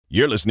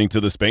You're listening to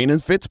the Spain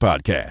and Fitz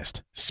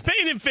podcast.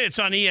 Spain and Fitz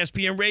on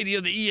ESPN Radio,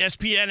 the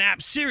ESPN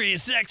app,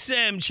 Sirius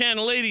XM,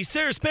 Channel 80.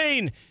 Sarah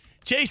Spain,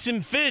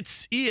 Jason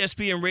Fitz,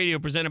 ESPN Radio,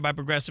 presented by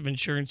Progressive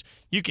Insurance.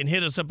 You can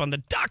hit us up on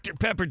the Dr.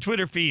 Pepper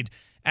Twitter feed,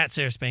 at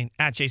Sarah Spain,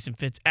 at Jason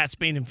Fitz, at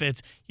Spain and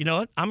Fitz. You know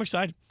what? I'm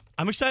excited.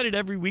 I'm excited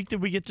every week that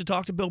we get to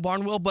talk to Bill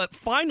Barnwell, but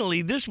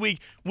finally this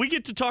week we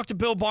get to talk to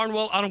Bill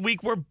Barnwell on a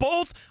week where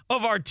both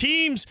of our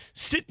teams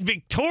sit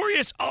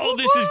victorious. Oh,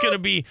 this is going to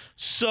be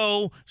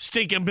so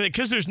stinking big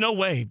because there's no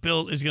way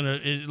Bill is going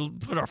to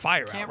put our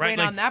fire Can't out, right? rain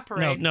on that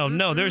parade.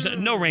 No, there's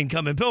no rain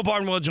coming. Bill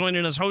Barnwell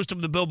joining us, host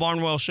of the Bill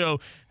Barnwell Show.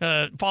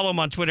 Follow him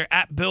on Twitter,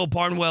 at Bill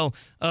Barnwell.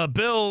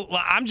 Bill,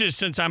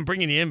 since I'm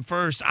bringing you in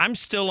first, I'm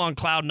still on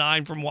cloud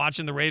nine from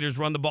watching the Raiders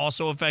run the ball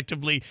so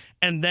effectively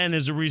and then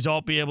as a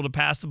result be able to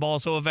pass the ball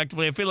so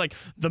effectively. I feel like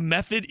the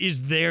method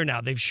is there now.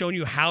 They've shown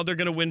you how they're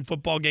going to win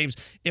football games.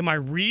 Am I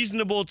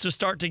reasonable to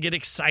start to get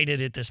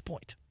excited at this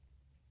point?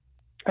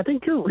 I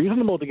think you're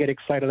reasonable to get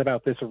excited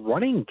about this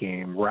running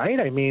game, right?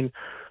 I mean,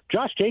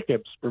 Josh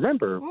Jacobs,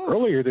 remember,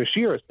 earlier this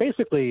year is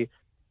basically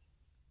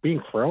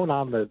being thrown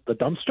on the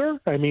dumpster.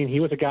 I mean, he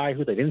was a guy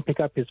who they didn't pick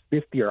up his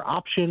fifth-year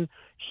option.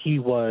 He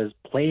was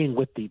playing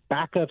with the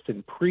backups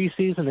in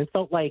preseason. It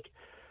felt like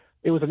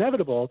it was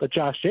inevitable that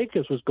Josh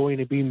Jacobs was going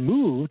to be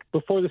moved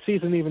before the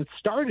season even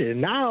started. And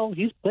now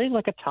he's playing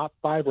like a top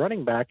 5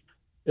 running back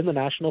in the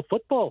National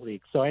Football League.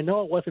 So I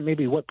know it wasn't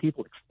maybe what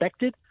people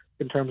expected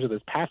in terms of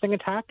his passing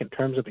attack, in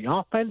terms of the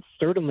offense.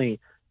 Certainly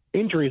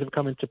injuries have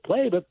come into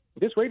play, but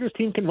this Raiders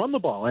team can run the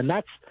ball. And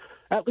that's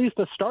at least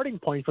a starting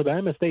point for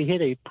them as they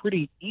hit a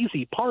pretty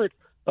easy part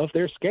of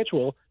their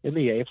schedule in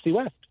the AFC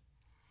West.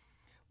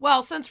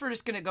 Well, since we're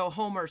just going to go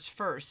homers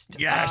first.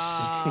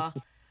 Yes.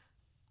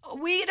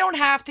 We don't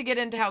have to get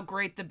into how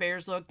great the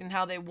Bears looked and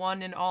how they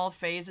won in all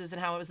phases and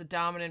how it was a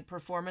dominant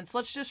performance.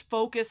 Let's just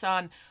focus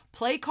on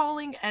play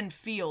calling and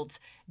Fields.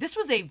 This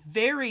was a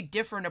very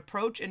different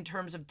approach in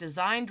terms of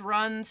designed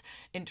runs,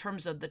 in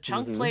terms of the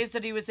chunk plays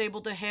that he was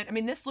able to hit. I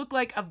mean, this looked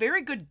like a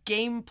very good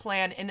game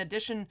plan in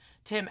addition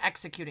to him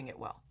executing it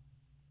well.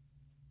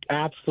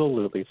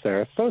 Absolutely,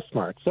 Sarah. So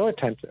smart, so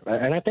attentive.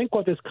 And I think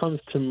what this comes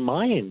to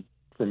mind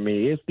for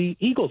me is the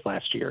Eagles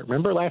last year.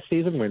 Remember last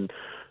season when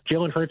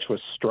Jalen Hurts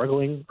was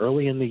struggling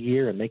early in the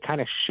year and they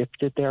kind of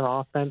shifted their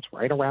offense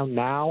right around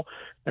now?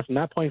 And from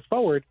that point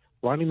forward,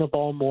 running the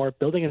ball more,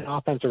 building an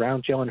offense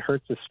around Jalen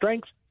Hurts'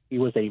 strengths, he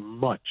was a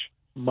much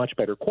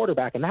better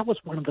quarterback, and that was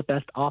one of the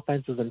best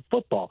offenses in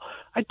football.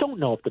 I don't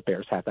know if the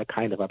Bears have that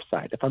kind of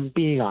upside, if I'm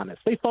being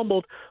honest. They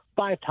fumbled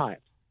 5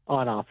 times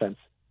on offense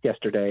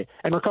yesterday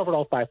and recovered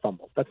all 5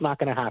 fumbles. That's not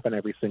going to happen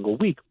every single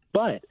week,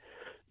 but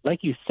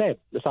like you said,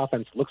 this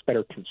offense looks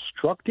better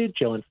constructed.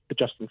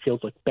 Justin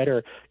Fields looked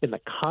better in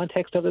the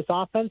context of this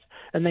offense,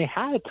 and they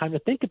had time to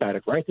think about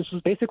it, right? This was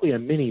basically a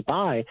mini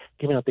bye,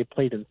 given that they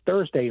played in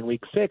Thursday in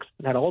Week 6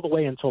 and had all the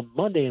way until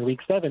Monday in Week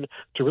 7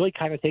 to really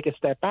kind of take a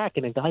step back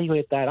and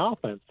evaluate that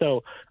offense.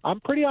 So I'm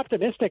pretty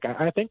optimistic.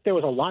 I think there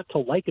was a lot to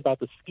like about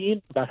the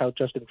scheme, about how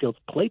Justin Fields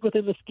played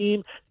within the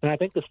scheme, and I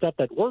think the stuff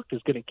that worked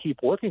is going to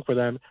keep working for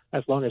them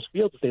as long as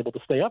Fields is able to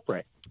stay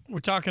upright. We're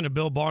talking to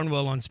Bill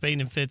Barnwell on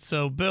Spain and Fitz.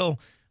 So, Bill,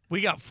 we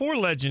got 4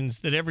 legends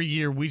that every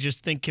year we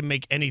just think can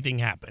make anything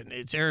happen.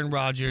 It's Aaron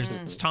Rodgers,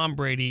 it's Tom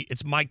Brady,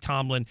 it's Mike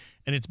Tomlin,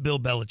 and it's Bill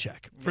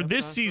Belichick. For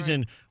this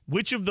season,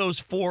 which of those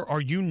 4 are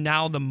you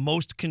now the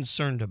most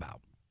concerned about?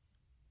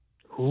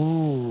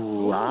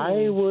 Ooh,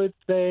 I would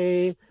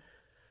say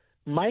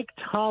Mike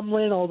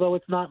Tomlin, although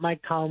it's not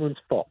Mike Tomlin's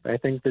fault. I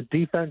think the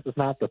defense is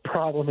not the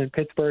problem in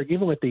Pittsburgh,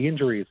 even with the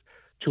injuries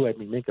to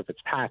Minkah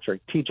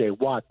Fitzpatrick, T.J.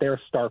 Watt.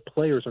 Their star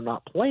players are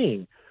not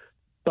playing.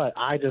 But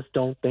I just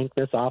don't think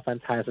this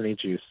offense has any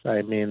juice.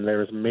 I mean,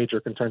 there's major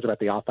concerns about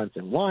the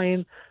offensive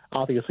line.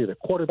 Obviously, the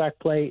quarterback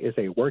play is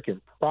a work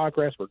in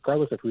progress,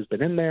 regardless of who's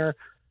been in there.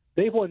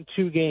 They've won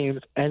 2 games,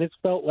 and it's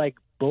felt like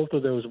both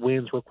of those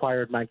wins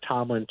required Mike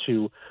Tomlin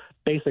to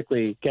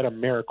basically get a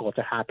miracle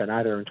to happen,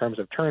 either in terms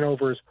of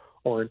turnovers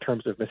or in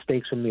terms of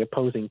mistakes from the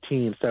opposing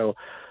team. So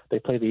they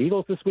play the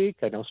Eagles this week.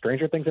 I know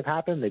stranger things have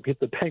happened. They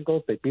beat the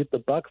Bengals. They beat the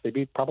Bucs. They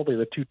beat probably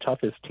the 2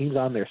 toughest teams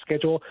on their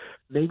schedule.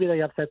 Maybe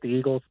they upset the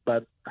Eagles,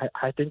 but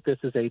I think this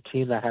is a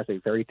team that has a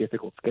very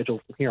difficult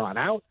schedule from here on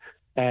out.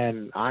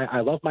 And I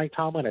love Mike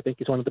Tomlin. I think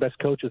he's one of the best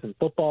coaches in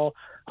football.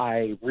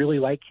 I really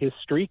like his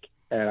streak,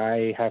 and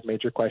I have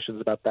major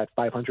questions about that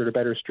 500 or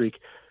better streak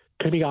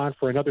coming on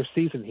for another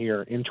season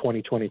here in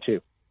 2022.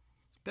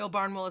 Bill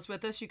Barnwell is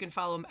with us. You can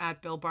follow him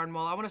at Bill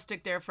Barnwell. I want to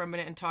stick there for a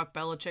minute and talk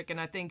Belichick,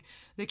 and I think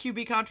the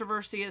QB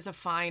controversy is a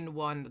fine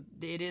one.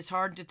 It is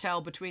hard to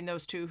tell between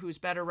those two who's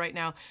better right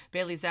now.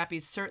 Bailey Zappi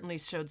certainly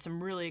showed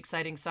some really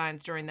exciting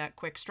signs during that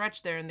quick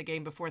stretch there in the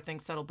game before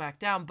things settled back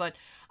down, but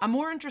I'm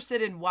more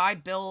interested in why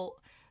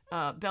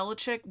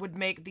Belichick would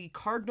make the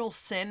cardinal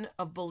sin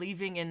of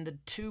believing in the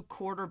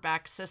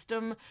 2-quarterback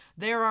system.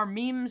 There are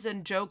memes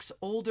and jokes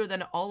older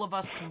than all of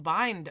us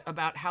combined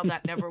about how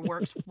that never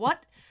works.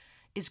 What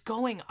is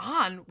going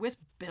on with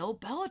Bill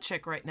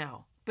Belichick right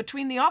now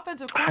between the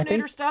offensive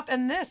coordinator stuff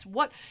and this?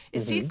 What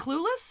is he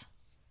clueless?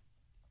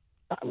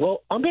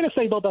 Well, I'm going to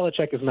say Bill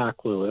Belichick is not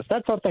clueless.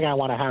 That's something I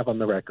want to have on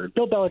the record.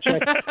 Bill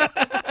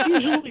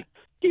Belichick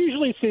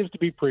usually seems to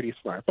be pretty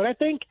smart, but I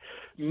think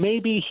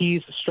maybe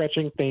he's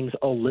stretching things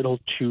a little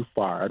too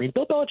far. I mean,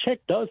 Bill Belichick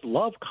does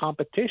love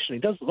competition. He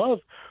does love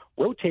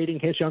rotating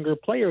his younger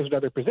players at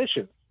other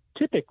positions.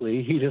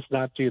 Typically, he does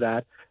not do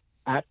that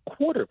at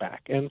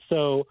quarterback. And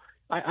so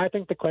I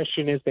think the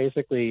question is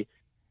basically,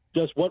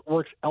 does what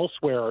works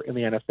elsewhere in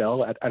the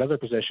NFL at other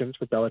positions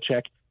for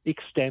Belichick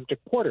extend to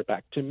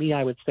quarterback? To me,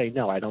 I would say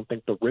no. I don't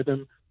think the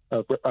rhythm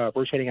of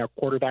rotating out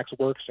quarterbacks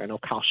works. I know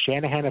Kyle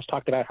Shanahan has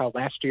talked about how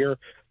last year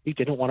he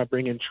didn't want to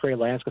bring in Trey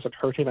Lance because it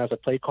hurt him as a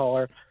play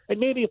caller. And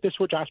maybe if this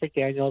were Josh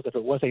McDaniels, if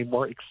it was a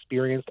more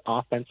experienced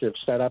offensive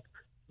setup,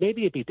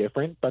 maybe it'd be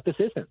different, but this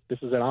isn't. This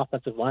is an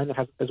offensive line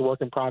that is a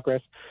work in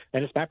progress,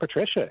 and it's Matt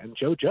Patricia and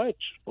Joe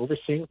Judge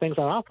overseeing things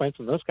on offense,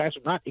 and those guys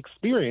are not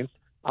experienced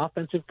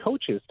offensive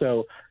coaches.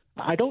 So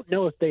I don't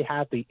know if they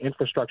have the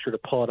infrastructure to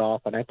pull it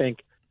off, and I think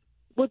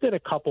within a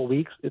couple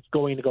weeks it's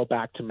going to go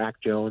back to Mac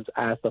Jones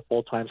as the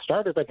full-time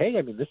starter. But, hey,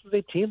 I mean, this is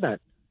a team that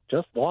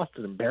just lost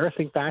in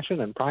embarrassing fashion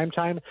in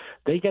primetime.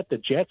 They get the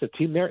Jets, a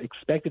team they're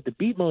expected to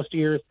beat most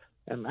years,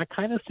 and that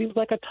kind of seems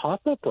like a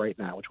toss-up right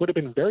now, which would have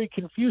been very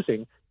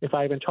confusing if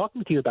I had been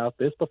talking to you about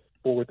this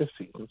before the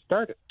season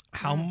started.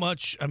 How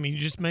much, I mean, you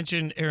just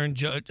mentioned Aaron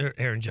Judge.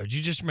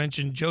 You just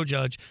mentioned Joe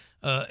Judge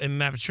and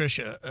Matt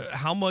Patricia.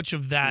 How much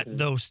of that,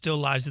 though, still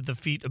lies at the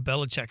feet of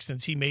Belichick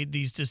since he made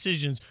these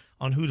decisions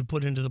on who to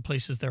put into the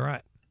places they're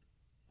at?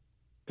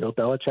 Bill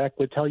Belichick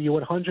would tell you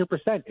 100%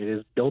 it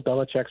is Bill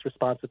Belichick's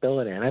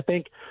responsibility. And I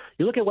think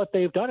you look at what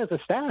they've done as a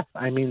staff.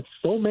 I mean,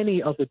 so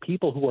many of the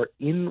people who are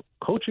in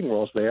coaching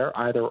roles there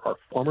either are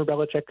former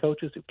Belichick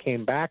coaches who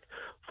came back,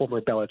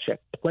 former Belichick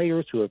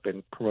players who have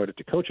been promoted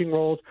to coaching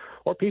roles,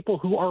 or people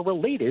who are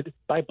related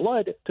by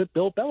blood to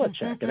Bill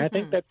Belichick. And I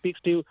think that speaks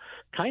to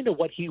kind of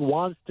what he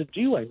wants to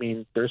do. I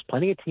mean, there's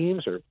plenty of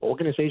teams or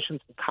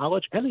organizations in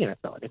college and the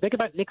NFL. I mean, think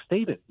about Nick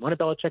Saban, one of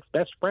Belichick's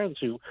best friends,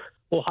 who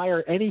will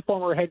hire any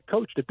former head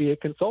coach to be a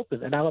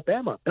consultant in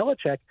Alabama.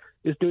 Belichick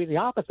is doing the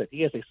opposite.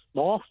 He has a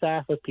small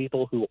staff of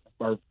people who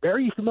are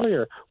very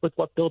familiar with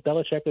what Bill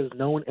Belichick has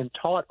known and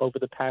taught over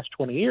the past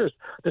 20 years.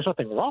 There's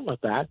nothing wrong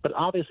with that, but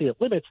obviously it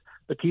limits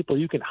the people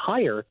you can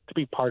hire to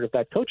be part of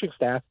that coaching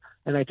staff.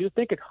 And I do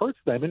think it hurts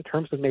them in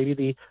terms of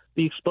maybe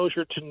the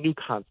exposure to new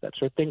concepts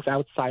or things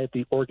outside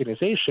the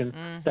organization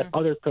that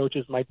other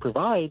coaches might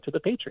provide to the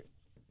Patriots.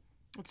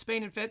 It's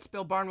Spain and Fitz.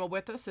 Bill Barnwell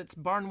with us. It's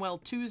Barnwell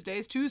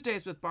Tuesdays.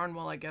 Tuesdays with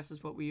Barnwell, I guess,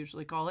 is what we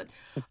usually call it.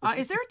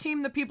 Is there a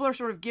team that people are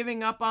sort of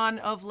giving up on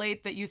of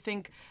late that you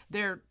think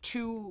they're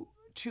too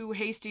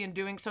hasty in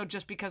doing so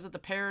just because of the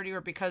parity or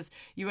because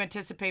you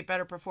anticipate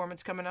better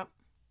performance coming up?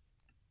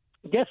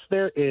 Yes,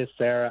 there is,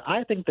 Sarah.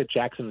 I think the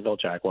Jacksonville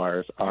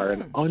Jaguars are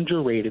an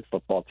underrated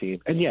football team.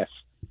 And yes,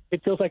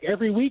 it feels like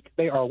every week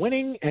they are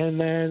winning,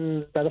 and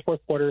then by the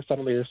fourth quarter,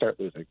 suddenly they start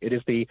losing. It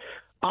is the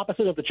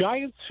opposite of the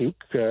Giants, who,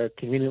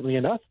 conveniently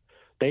enough,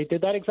 they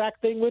did that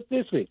exact thing with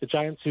this week. The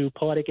Giants, who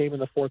pull out a game in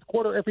the fourth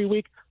quarter every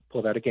week,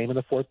 pulled out a game in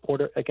the fourth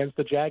quarter against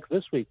the Jags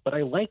this week. But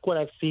I like what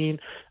I've seen.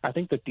 I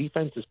think the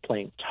defense is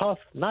playing tough,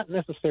 not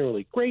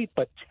necessarily great,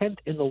 but 10th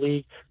in the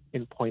league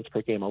in points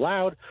per game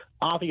allowed.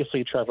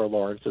 Obviously, Trevor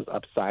Lawrence's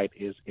upside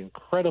is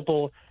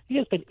incredible. He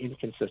has been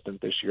inconsistent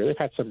this year. They've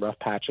had some rough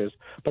patches,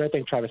 but I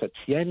think Travis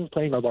Etienne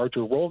playing a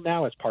larger role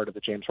now as part of the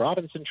James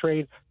Robinson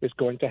trade is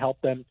going to help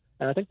them.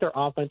 And I think their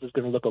offense is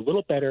going to look a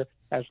little better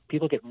as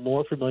people get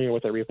more familiar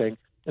with everything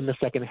in the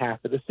second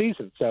half of the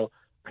season. So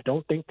I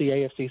don't think the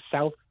AFC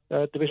South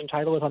division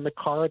title is on the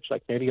cards,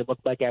 like maybe it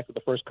looked like after the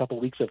first couple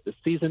weeks of the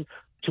season.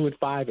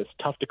 2-5 is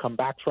tough to come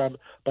back from,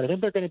 but I think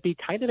they're going to be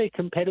kind of a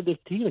competitive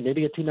team and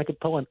maybe a team that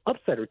could pull an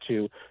upset or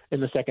two in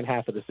the second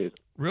half of the season.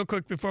 Real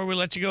quick before we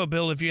let you go,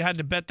 Bill, if you had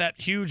to bet that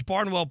huge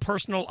Barnwell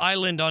personal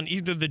island on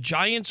either the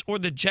Giants or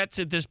the Jets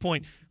at this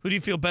point, who do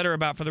you feel better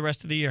about for the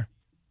rest of the year?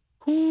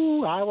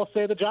 I will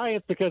say the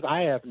Giants because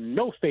I have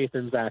no faith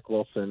in Zach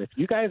Wilson. If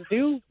you guys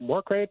do,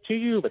 more credit to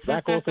you, but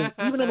Zach Wilson,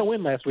 even in the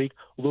win last week,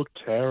 looked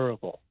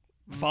terrible.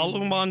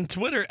 Follow him on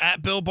Twitter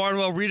at Bill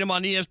Barnwell. Read him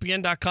on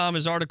ESPN.com.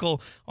 His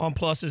article on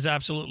Plus is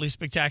absolutely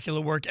spectacular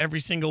work every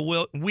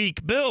single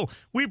week. Bill,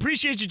 we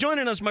appreciate you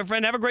joining us, my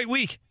friend. Have a great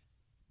week.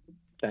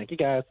 Thank you,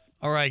 guys.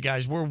 All right,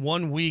 guys, we're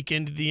 1 week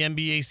into the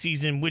NBA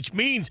season, which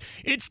means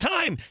it's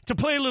time to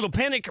play a little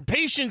Panic or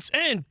Patience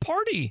and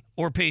Party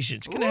or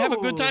Patience. We're going to have a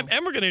good time,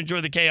 and we're going to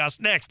enjoy the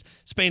chaos next.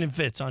 Spain and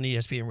Fitz on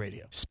ESPN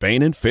Radio.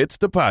 Spain and Fitz,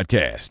 the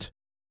podcast.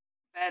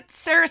 It's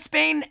Sarah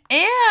Spain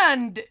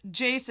and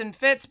Jason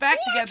Fitz back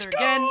together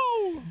again.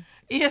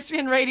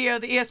 ESPN Radio,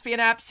 the ESPN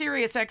app,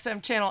 Sirius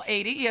XM Channel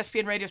 80.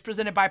 ESPN Radio is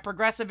presented by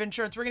Progressive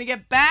Insurance. We're going to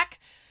get back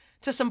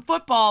to some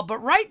football,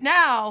 but right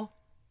now,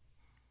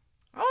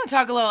 I want to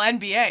talk a little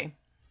NBA.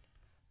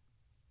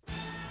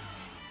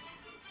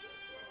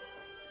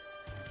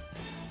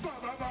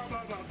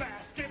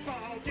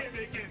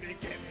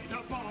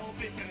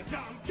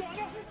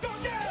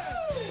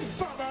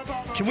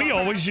 Can we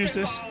always use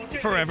this?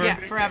 Forever? Yeah,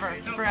 forever.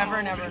 Forever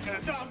and ever.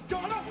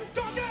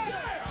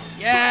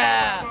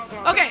 Yeah.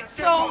 Okay,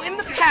 so in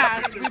the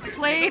past, we've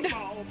played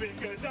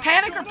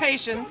Panic or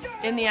patience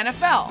in the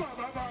NFL?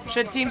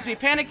 Should teams be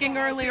panicking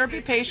early or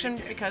be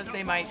patient because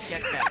they might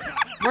get better?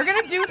 We're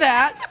going to do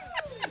that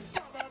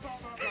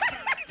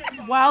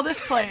while this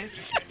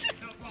plays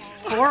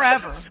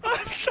forever.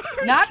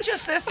 Not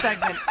just this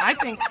segment. I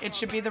think it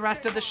should be the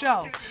rest of the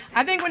show.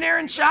 I think when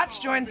Aaron Schatz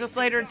joins us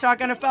later to talk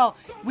NFL,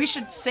 we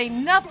should say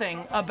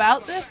nothing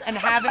about this and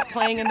have it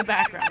playing in the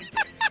background.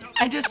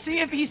 And just see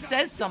if he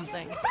says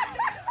something.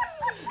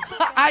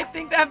 I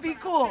think that'd be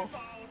cool.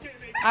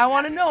 I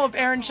want to know if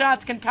Aaron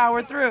Schatz can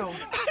power through.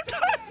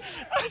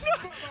 I'm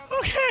not.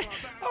 Okay.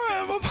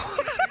 All right.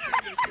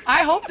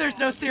 I hope there's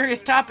no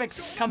serious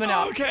topics coming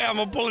up. Okay, I'm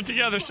going to pull it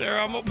together,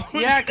 Sarah. I'm going to pull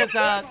it Yeah, together.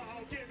 because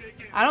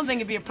I don't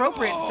think it'd be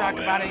appropriate to talk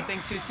about anything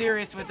too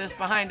serious with this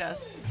behind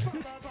us.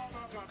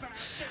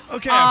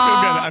 Okay, I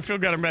feel good. I feel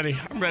good.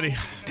 I'm ready.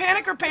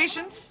 Panic or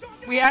patience?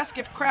 We ask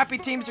if crappy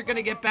teams are going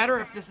to get better,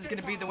 if this is going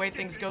to be the way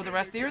things go the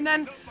rest of the year. And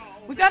then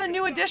we've got a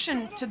new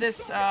addition to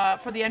this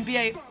for the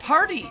NBA,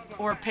 party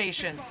or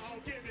patience.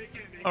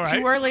 All right.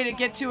 Too early to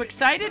get too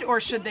excited, or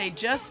should they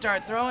just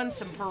start throwing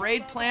some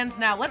parade plans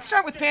now? Let's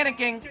start with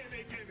panicking.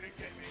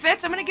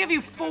 Fitz, I'm going to give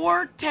you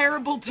 4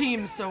 terrible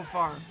teams so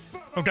far.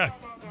 Okay.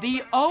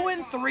 The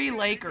 0-3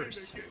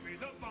 Lakers,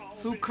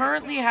 who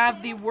currently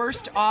have the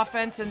worst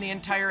offense in the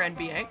entire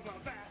NBA.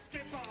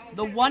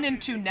 The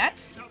 1-2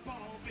 Nets,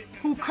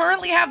 who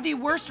currently have the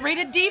worst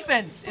rated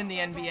defense in the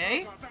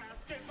NBA.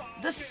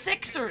 The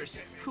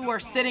Sixers, who are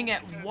sitting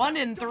at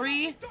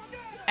 1-3.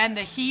 And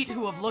the Heat,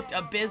 who have looked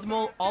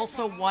abysmal,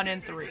 also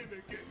 1-3.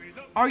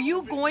 Are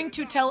you going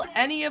to tell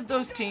any of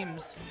those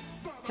teams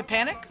to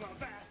panic?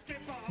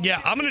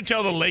 Yeah, I'm going to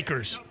tell the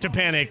Lakers to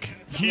panic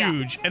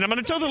huge. Yeah. And I'm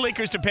going to tell the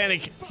Lakers to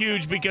panic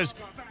huge because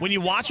when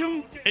you watch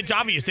them, it's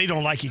obvious they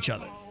don't like each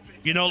other.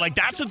 You know, like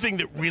that's the thing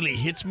that really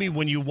hits me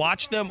when you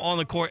watch them on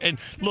the court. And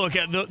look,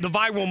 at the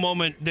viral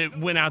moment that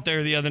went out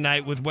there the other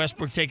night with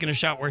Westbrook taking a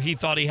shot where he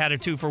thought he had a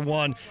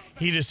 2-for-1.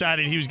 He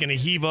decided he was going to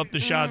heave up the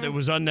shot that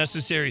was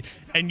unnecessary.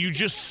 And you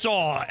just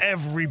saw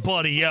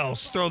everybody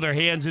else throw their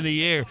hands in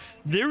the air.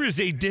 There is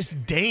a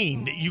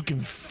disdain that you can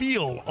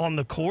feel on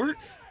the court.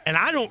 And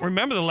I don't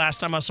remember the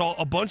last time I saw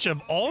a bunch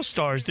of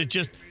all-stars that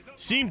just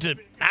seemed to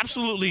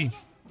absolutely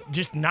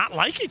just not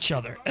like each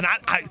other. And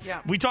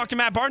we talked to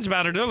Matt Barnes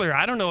about it earlier.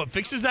 I don't know what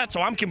fixes that, so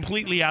I'm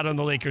completely out on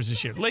the Lakers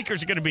this year.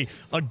 Lakers are going to be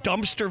a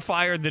dumpster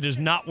fire that is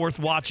not worth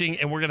watching,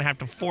 and we're going to have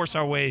to force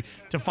our way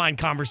to find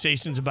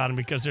conversations about them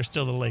because they're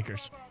still the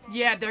Lakers.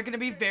 Yeah, they're going to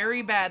be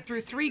very bad.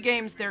 Through 3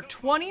 games, they're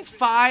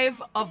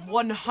 25 of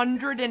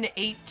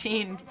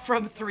 118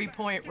 from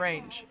three-point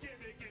range.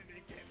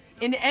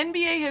 In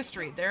NBA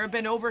history, there have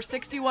been over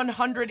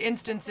 6,100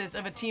 instances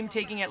of a team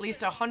taking at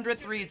least 100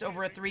 threes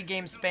over a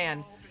 3-game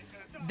span.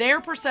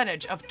 Their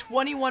percentage of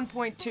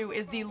 21.2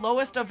 is the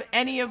lowest of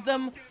any of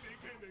them,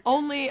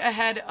 only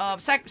ahead of,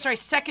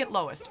 second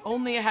lowest,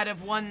 only ahead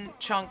of one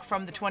chunk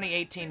from the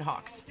 2018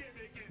 Hawks.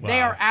 Wow.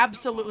 They are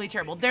absolutely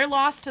terrible. Their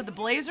loss to the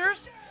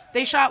Blazers,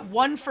 they shot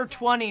 1 for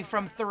 20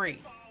 from 3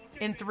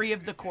 in 3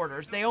 of the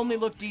quarters. They only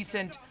looked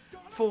decent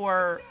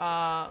for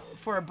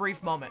a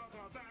brief moment.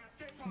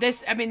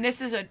 This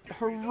is a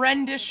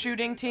horrendous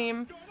shooting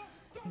team.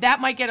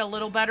 That might get a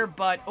little better,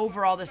 but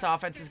overall this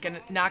offense is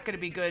not going to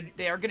be good.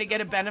 They are going to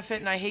get a benefit,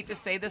 and I hate to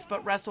say this,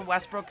 but Russell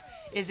Westbrook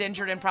is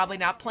injured and probably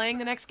not playing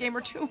the next game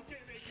or 2.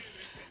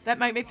 That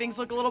might make things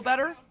look a little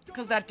better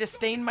because that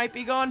disdain might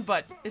be gone,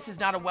 but this is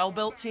not a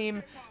well-built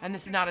team, and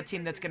this is not a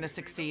team that's going to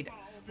succeed.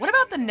 What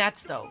about the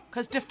Nets, though?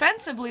 Because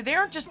defensively, they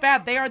aren't just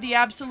bad. They are the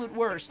absolute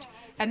worst.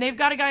 And they've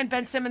got a guy in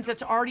Ben Simmons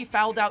that's already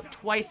fouled out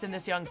twice in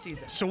this young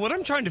season. So what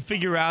I'm trying to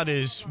figure out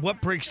is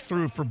what breaks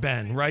through for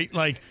Ben, right?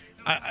 Like,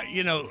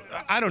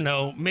 I don't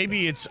know.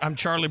 Maybe I'm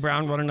Charlie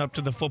Brown running up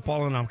to the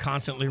football and I'm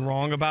constantly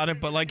wrong about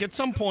it. But, like, at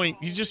some point,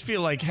 you just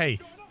feel like, hey,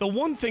 the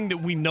one thing that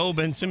we know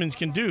Ben Simmons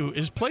can do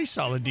is play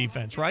solid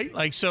defense, right?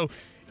 Like, so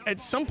at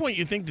some point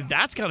you think that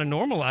that's got to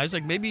normalize.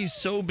 Like, maybe he's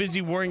so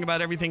busy worrying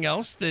about everything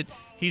else that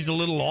he's a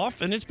little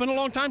off, and it's been a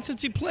long time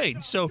since he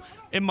played. So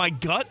in my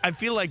gut, I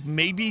feel like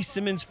maybe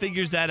Simmons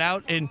figures that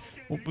out, and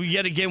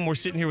yet again, we're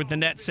sitting here with the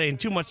Nets saying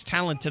too much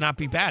talent to not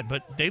be bad,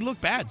 but they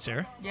look bad,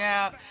 Sarah.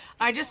 Yeah,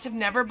 I just have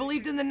never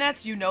believed in the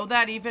Nets. You know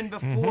that even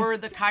before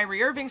the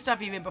Kyrie Irving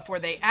stuff, even before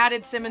they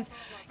added Simmons,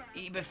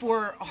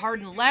 before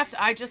Harden left.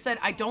 I just said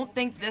I don't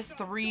think this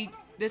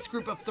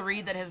group of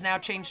 3 that has now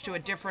changed to a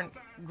different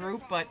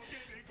group, but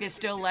is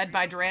still led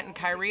by Durant and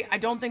Kyrie. I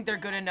don't think they're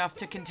good enough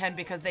to contend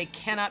because they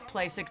cannot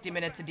play 60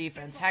 minutes of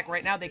defense. Heck,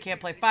 right now they can't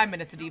play 5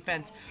 minutes of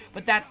defense,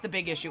 but that's the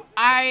big issue.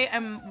 I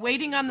am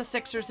waiting on the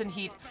Sixers and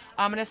Heat.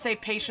 I'm going to say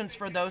patience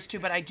for those 2,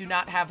 but I do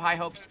not have high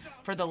hopes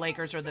for the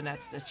Lakers or the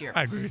Nets this year.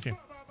 I agree with you.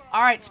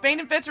 All right, Spain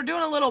and Fitz are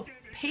doing a little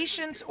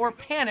patience or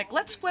panic.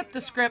 Let's flip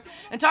the script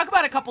and talk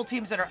about a couple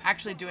teams that are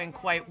actually doing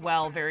quite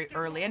well very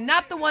early and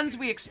not the ones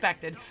we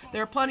expected.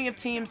 There are plenty of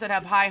teams that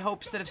have high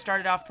hopes that have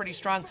started off pretty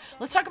strong.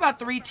 Let's talk about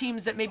 3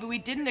 teams that maybe we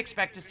didn't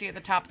expect to see at the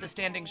top of the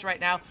standings right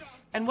now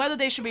and whether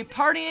they should be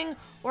partying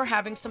or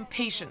having some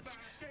patience.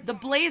 The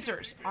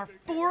Blazers are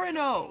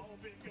 4-0.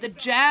 The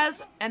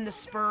Jazz and the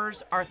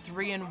Spurs are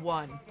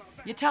 3-1.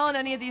 You telling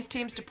any of these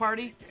teams to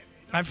party?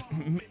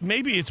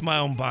 Maybe it's my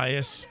own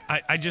bias.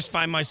 I just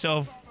find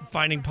myself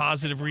finding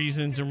positive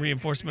reasons and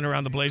reinforcement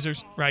around the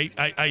Blazers, right?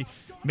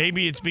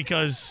 Maybe it's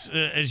because,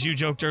 as you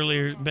joked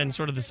earlier, been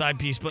sort of the side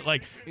piece, but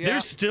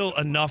there's still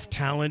enough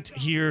talent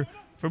here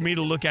for me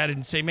to look at it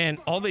and say, man,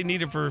 all they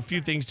needed for a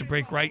few things to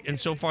break right, and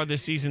so far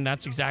this season,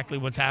 that's exactly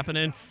what's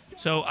happening.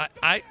 So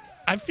I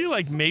feel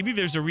like maybe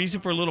there's a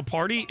reason for a little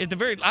party.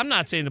 I'm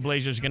not saying the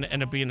Blazers are going to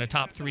end up being a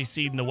top 3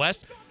 seed in the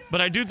West, but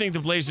I do think the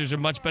Blazers are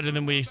much better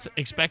than we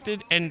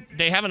expected, and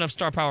they have enough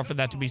star power for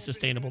that to be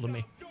sustainable to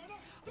me.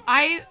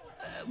 I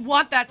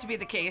want that to be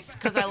the case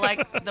because I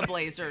like the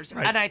Blazers,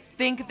 Right. and I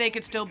think they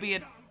could still be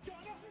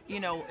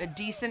a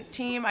decent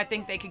team. I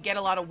think they could get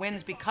a lot of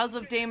wins because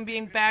of Dame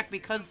being back,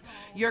 because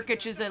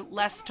Jokic is a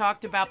less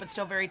talked about but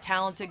still very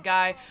talented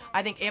guy.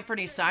 I think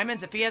Anthony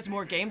Simons, if he has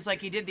more games like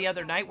he did the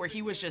other night where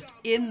he was just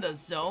in the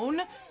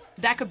zone,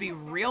 that could be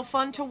real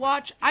fun to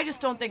watch. I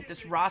just don't think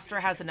this roster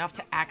has enough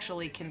to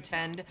actually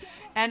contend.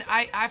 And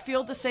I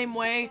feel the same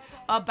way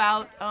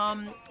about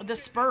the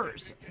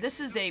Spurs. This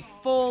is a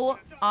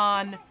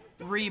full-on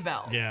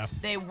rebuild. Yeah.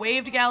 They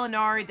waived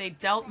Gallinari, they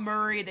dealt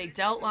Murray, they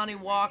dealt Lonnie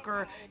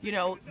Walker.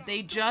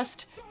 They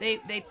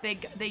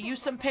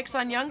use some picks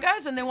on young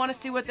guys, and they want to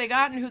see what they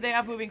got and who they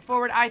have moving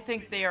forward. I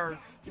think they are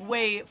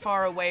way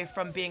far away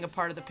from being a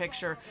part of the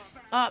picture.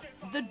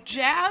 The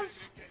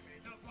Jazz,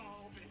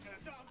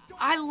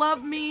 I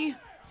love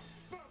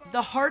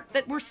the heart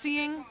that we're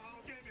seeing,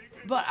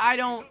 but I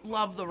don't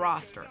love the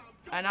roster.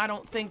 And I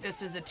don't think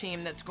this is a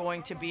team that's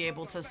going to be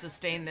able to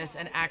sustain this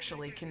and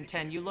actually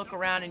contend. You look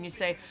around and you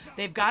say,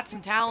 they've got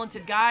some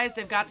talented guys.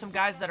 They've got some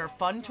guys that are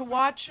fun to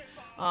watch.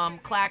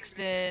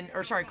 Clarkson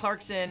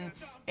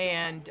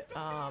and,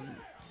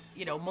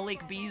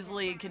 Malik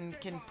Beasley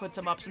can put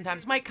some up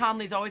sometimes. Mike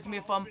Conley's always going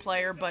to be a fun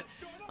player, but,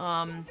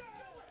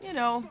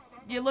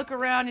 you look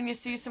around and you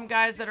see some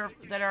guys that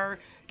are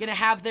going to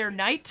have their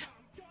night.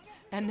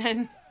 And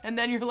then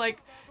you're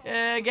like,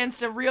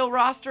 against a real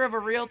roster of a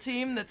real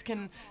team that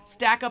can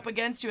stack up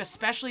against you,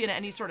 especially in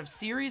any sort of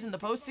series in the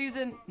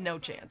postseason, no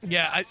chance.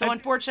 Yeah.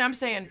 Unfortunately, I'm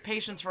saying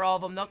patience for all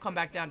of them. They'll come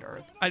back down to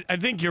earth. I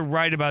think you're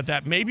right about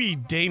that. Maybe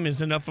Dame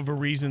is enough of a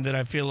reason that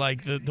I feel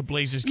like the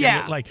Blazers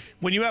can like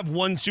when you have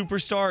one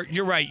superstar,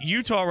 you're right.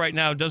 Utah right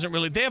now doesn't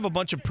really, they have a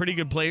bunch of pretty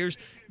good players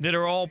that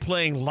are all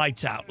playing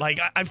lights out. Like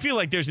I feel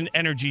like there's an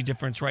energy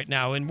difference right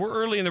now, and we're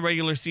early in the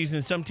regular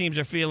season. Some teams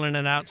are feeling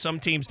it out. Some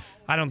teams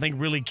I don't think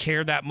really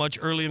care that much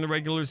early in the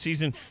regular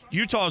season.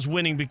 Utah's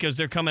winning because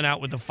they're coming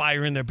out with the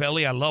fire in their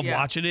belly. I love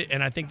watching it,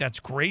 and I think that's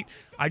great.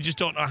 I just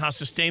don't know how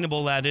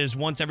sustainable that is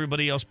once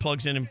everybody else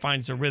plugs in and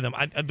finds their rhythm.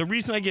 The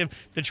reason I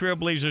give the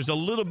Trailblazers a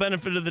little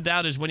benefit of the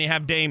doubt is when you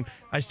have Dame,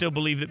 I still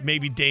believe that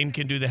maybe Dame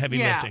can do the heavy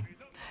lifting.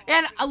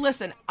 And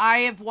listen, I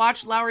have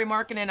watched Lauri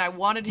Markkanen. I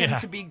wanted him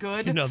to be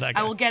good. You know that guy.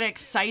 I will get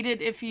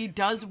excited if he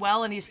does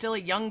well, and he's still a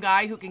young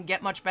guy who can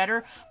get much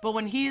better. But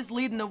when he's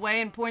leading the way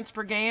in points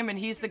per game and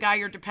he's the guy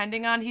you're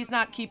depending on, he's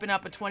not keeping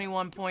up a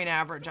 21-point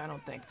average, I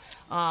don't think.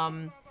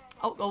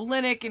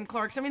 Olynyk and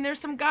Clarkson. I mean, there's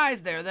some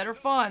guys there that are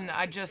fun.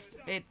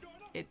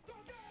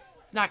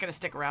 It's not going to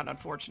stick around,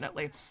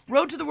 unfortunately.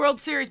 Road to the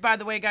World Series, by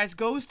the way, guys,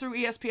 goes through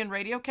ESPN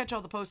Radio. Catch all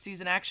the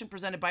postseason action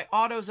presented by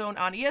AutoZone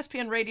on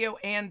ESPN Radio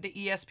and the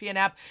ESPN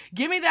app.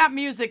 Give me that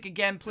music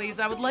again, please.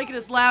 I would like it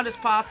as loud as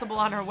possible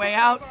on our way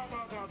out.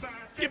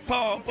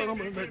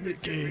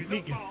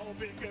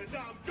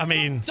 I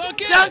mean,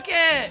 Dunk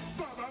it!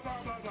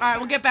 All right,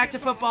 we'll get back to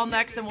football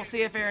next, and we'll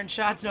see if Aaron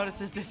Schatz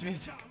notices this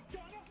music.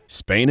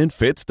 Spain and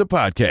Fitz, the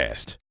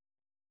podcast.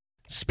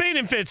 Spain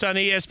and Fitz on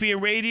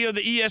ESPN Radio,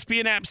 the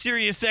ESPN app,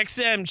 Sirius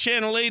XM,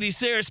 Channel 80,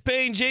 Sarah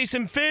Spain,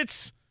 Jason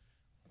Fitz.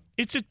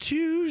 It's a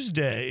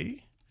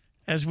Tuesday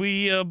as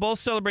we both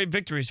celebrate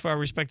victories for our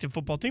respective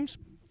football teams.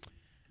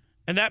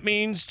 And that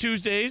means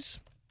Tuesdays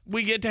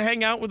we get to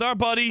hang out with our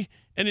buddy,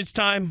 and it's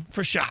time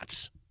for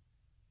shots.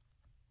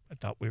 I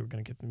thought we were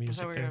going to get the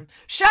music there.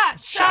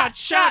 Shots! We'll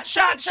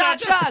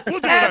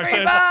do it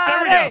ourselves.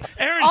 There we go.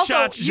 Aaron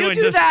Schatz joins us. You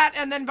do that,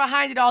 and then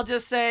behind it, I'll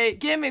just say,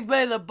 give me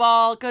the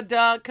ball,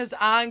 because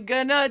I'm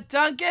going to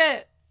dunk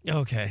it.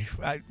 Okay.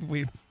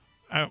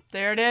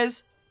 There it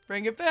is.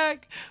 Bring it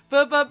back.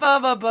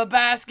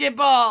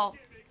 Basketball.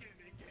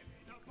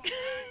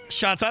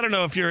 Shots, I don't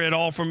know if you're at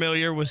all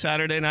familiar with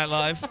Saturday Night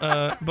Live,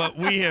 but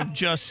we have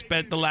just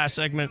spent the last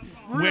segment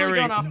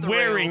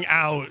wearing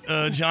out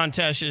John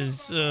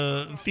Tesh's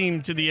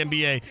theme to the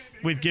NBA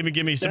with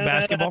Gimme some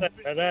basketball.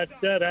 There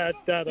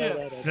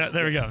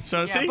we go.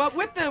 So see? But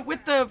with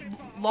the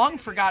long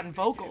forgotten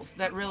vocals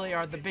that really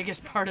are the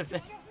biggest part of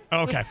it.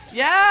 Okay.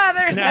 Yeah,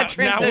 there's that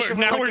transition.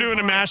 Now we're doing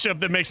a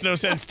mashup that makes no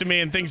sense to me,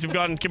 and things have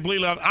gotten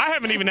completely off. I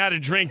haven't even had a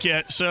drink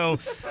yet, so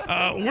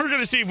we're going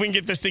to see if we can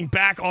get this thing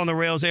back on the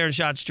rails. Aaron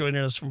Schatz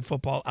joining us from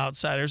Football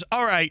Outsiders.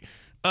 All right.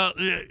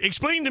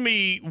 Explain to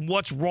me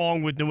what's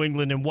wrong with New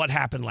England and what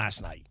happened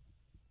last night.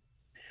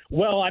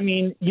 Well, I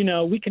mean,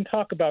 we can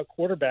talk about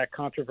quarterback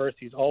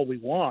controversies all we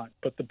want,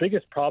 but the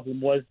biggest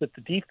problem was that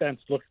the defense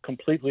looked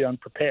completely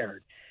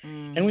unprepared.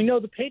 And we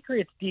know the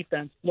Patriots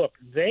defense, look,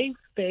 they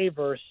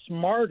favor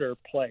smarter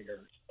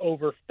players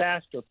over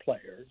faster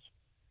players,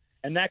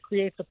 and that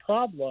creates a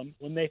problem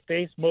when they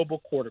face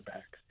mobile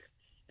quarterbacks.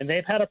 And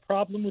they've had a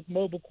problem with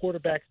mobile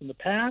quarterbacks in the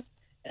past,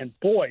 and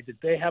boy, did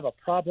they have a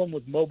problem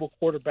with mobile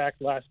quarterback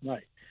last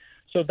night.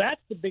 So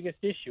that's the biggest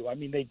issue. I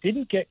mean, they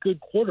didn't get good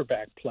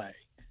quarterback play.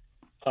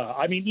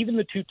 Even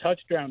the 2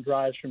 touchdown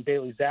drives from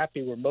Bailey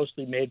Zappi were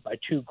mostly made by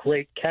 2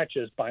 great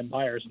catches by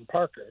Myers and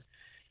Parker.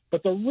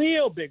 But the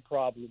real big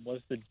problem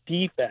was the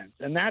defense,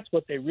 and that's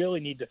what they really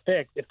need to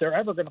fix if they're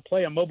ever going to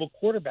play a mobile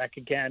quarterback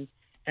again.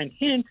 And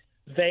hint,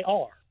 they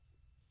are.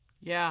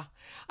 Yeah.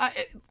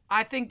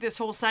 I think this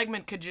whole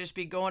segment could just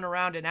be going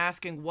around and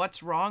asking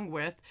what's wrong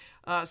with.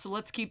 So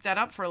let's keep that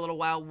up for a little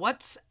while.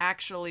 What's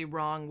actually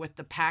wrong with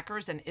the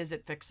Packers, and is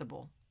it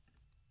fixable?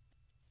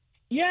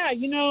 Yeah,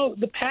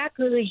 the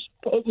Packers,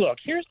 look,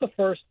 here's the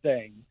first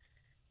thing.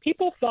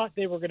 People thought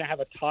they were going to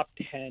have a top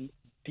 10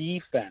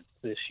 defense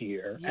this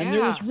year, and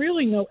there was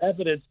really no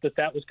evidence that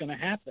that was going to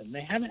happen.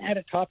 They haven't had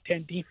a top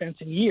 10 defense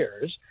in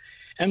years,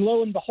 and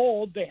lo and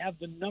behold, they have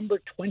the number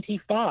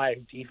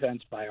 25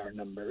 defense by our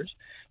numbers.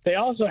 They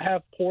also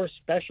have poor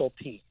special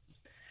teams.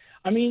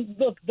 I mean,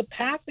 look, the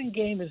passing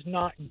game is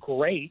not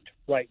great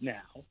right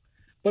now,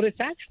 but it's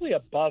actually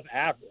above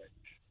average,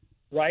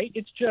 right?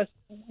 It's just,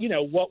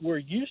 what we're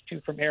used to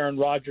from Aaron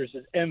Rodgers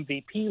is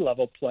MVP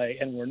level play,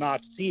 and we're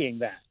not seeing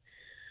that.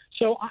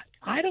 So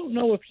I don't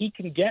know if he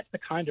can get the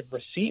kind of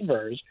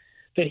receivers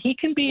that he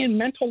can be in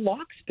mental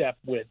lockstep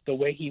with the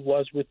way he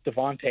was with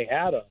Devontae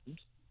Adams.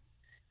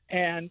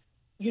 And,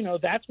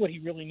 that's what he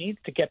really needs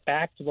to get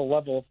back to the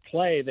level of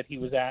play that he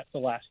was at the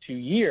last 2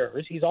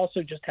 years. He's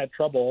also just had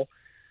trouble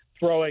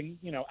throwing,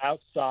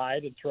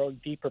 outside and throwing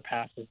deeper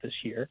passes this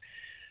year.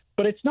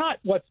 But it's not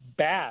what's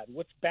bad.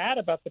 What's bad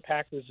about the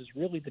Packers is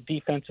really the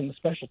defense and the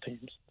special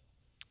teams.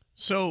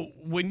 So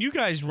when you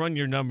guys run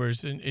your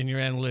numbers in your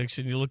analytics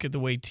and you look at the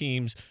way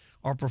teams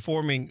are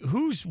performing,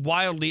 who's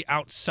wildly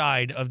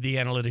outside of the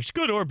analytics,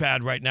 good or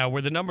bad right now,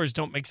 where the numbers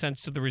don't make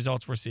sense to the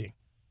results we're seeing?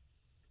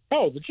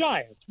 Oh, the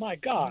Giants. My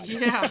God.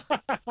 Yeah.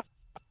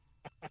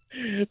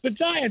 The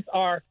Giants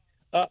are,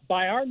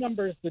 by our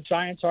numbers, the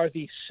Giants are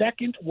the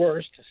second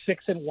worst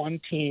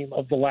 6-1 team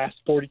of the last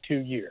 42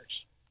 years.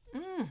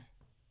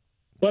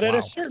 But at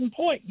a certain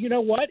point, you know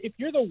what? If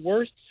you're the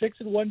worst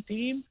 6-1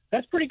 team,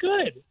 that's pretty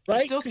good,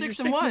 right? Still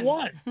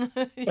 6-1.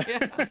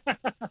 Yeah.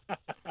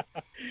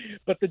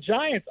 But the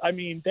Giants,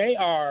 they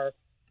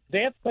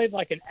have played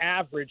like an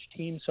average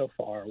team so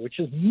far, which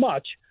is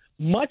much,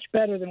 much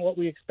better than what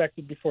we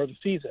expected before the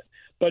season,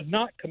 but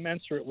not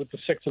commensurate with the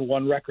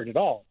 6-1 record at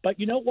all. But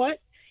you know what?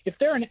 If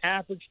they're an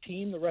average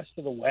team the rest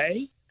of the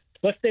way,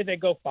 let's say they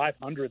go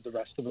 500 the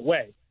rest of the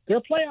way, they're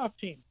a playoff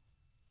team.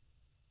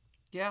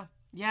 Yeah.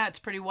 Yeah, it's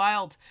pretty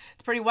wild.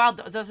 It's pretty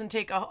wild. It doesn't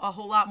take a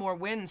whole lot more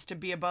wins to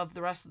be above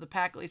the rest of the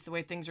pack, at least the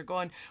way things are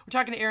going. We're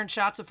talking to Aaron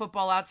Schatz of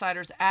Football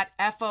Outsiders at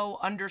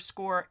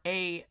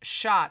FO_A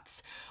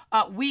Shots.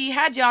 We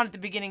had you on at the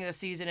beginning of the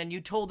season, and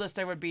you told us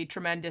there would be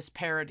tremendous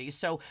parity.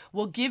 So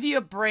we'll give you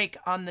a break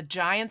on the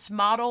Giants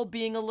model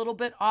being a little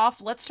bit off.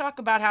 Let's talk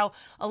about how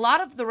a lot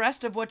of the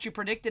rest of what you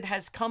predicted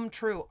has come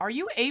true. Are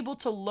you able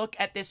to look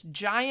at this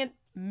giant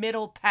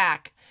middle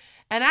pack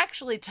and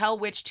actually tell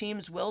which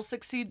teams will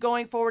succeed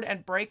going forward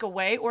and break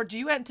away? Or do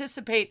you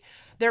anticipate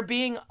there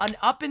being an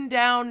up and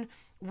down,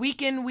 week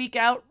in, week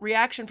out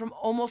reaction from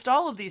almost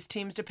all of these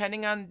teams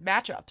depending on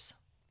matchups?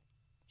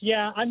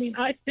 Yeah,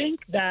 I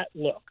think that,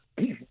 look,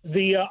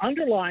 the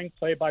underlying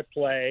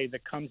play-by-play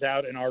that comes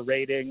out in our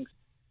ratings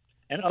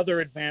and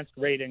other advanced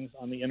ratings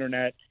on the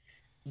internet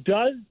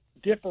does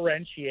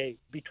differentiate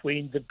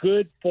between the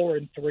good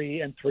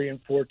 4-3 and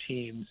 3-4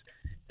 teams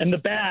and the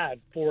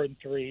bad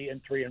 4-3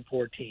 and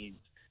 3-4 teams.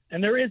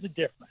 And there is a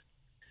difference.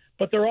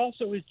 But there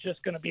also is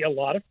just going to be a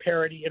lot of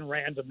parity and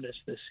randomness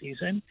this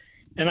season.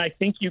 And I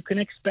think you can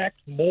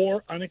expect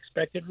more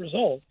unexpected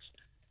results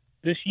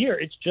this year.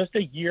 It's just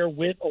a year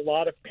with a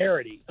lot of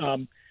parity.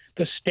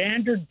 The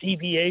standard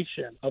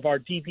deviation of our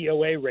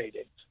DVOA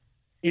ratings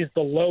is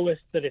the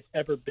lowest that it's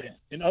ever been.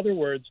 In other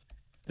words,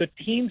 the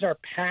teams are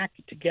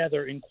packed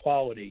together in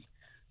quality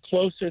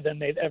closer than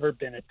they've ever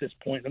been at this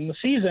point in the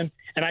season.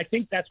 And I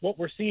think that's what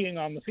we're seeing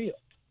on the field.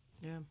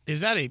 Yeah. Is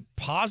that a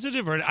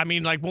positive? Or,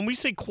 when we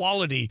say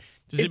quality,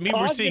 does it mean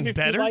we're seeing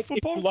better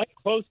football? If you like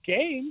close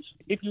games,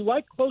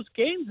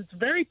 it's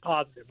very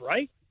positive,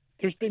 right?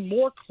 There's been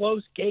more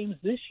close games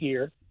this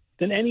year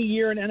than any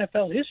year in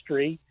NFL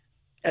history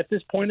at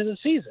this point of the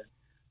season.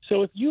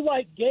 So if you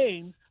like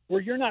games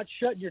where you're not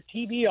shutting your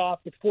TV off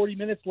with 40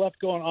 minutes left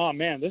going, oh,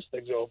 man, this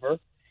thing's over.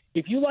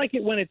 If you like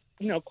it when it's,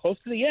 close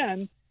to the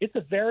end, it's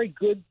a very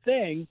good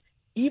thing,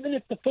 even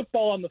if the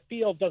football on the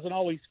field doesn't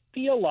always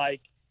feel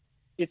like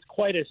it's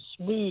quite as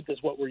smooth as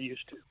what we're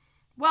used to.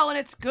 Well, and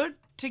it's good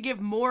to give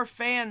more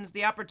fans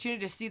the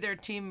opportunity to see their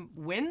team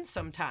win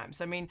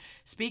sometimes.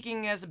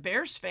 Speaking as a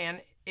Bears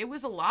fan, it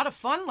was a lot of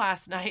fun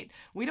last night.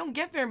 We don't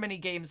get very many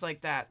games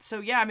like that.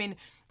 So, yeah,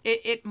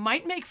 It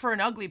might make for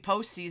an ugly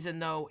postseason,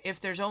 though,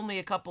 if there's only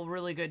a couple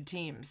really good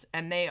teams,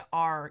 and they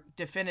are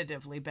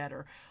definitively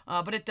better.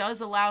 But it does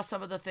allow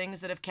some of the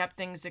things that have kept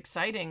things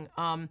exciting.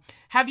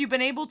 Have you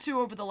been able to,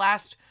 over the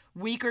last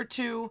week or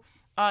two,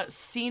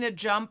 seen a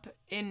jump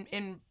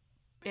in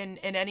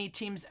any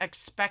team's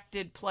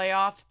expected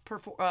playoff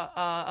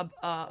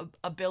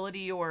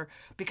ability, or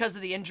because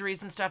of the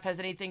injuries and stuff, has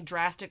anything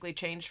drastically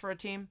changed for a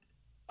team?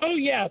 Oh,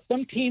 yeah.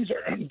 Some teams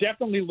are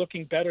definitely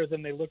looking better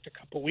than they looked a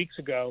couple weeks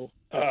ago.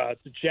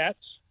 The Jets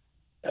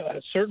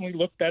certainly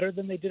look better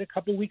than they did a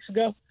couple weeks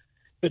ago.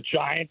 The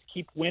Giants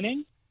keep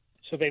winning,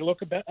 so they look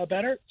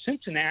better.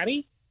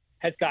 Cincinnati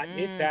has gotten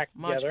it back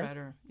together. Much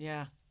better,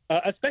 yeah.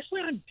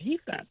 Especially on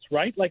defense,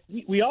 right? Like,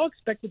 we all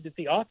expected that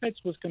the offense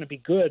was going to be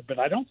good, but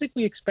I don't think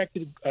we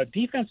expected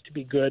defense to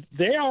be good.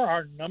 They are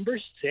our number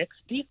 6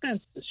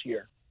 defense this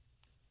year.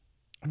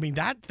 I mean,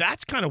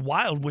 that's kind of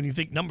wild when you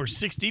think number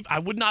 6 deep. I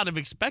would not have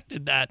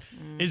expected that.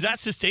 Is that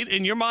sustained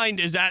in your mind?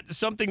 Is that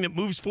something that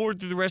moves forward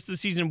through the rest of the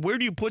season? Where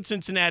do you put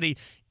Cincinnati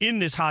in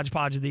this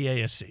hodgepodge of the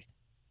AFC?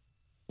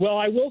 Well,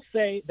 I will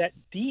say that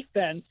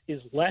defense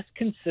is less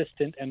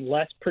consistent and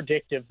less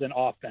predictive than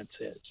offense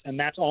is, and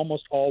that's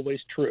almost always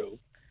true.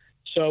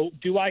 So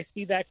do I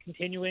see that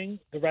continuing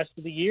the rest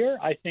of the year?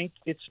 I think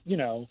it's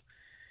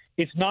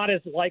not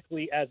as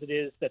likely as it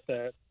is that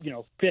the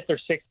 5th or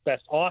 6th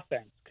best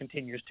offense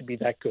continues to be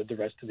that good the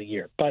rest of the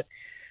year. But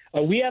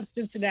we have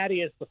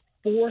Cincinnati as the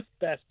 4th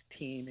best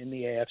team in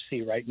the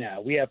AFC right now.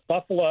 We have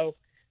Buffalo,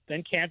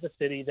 then Kansas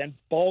City, then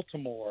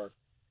Baltimore,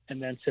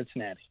 and then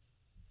Cincinnati.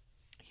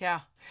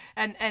 Yeah,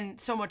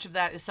 and so much of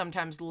that is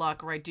sometimes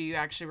luck, right? Do you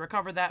actually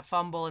recover that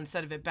fumble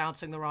instead of it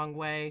bouncing the wrong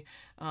way?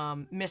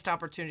 Missed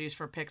opportunities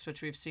for picks,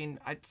 which we've seen,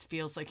 it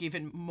feels like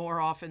even more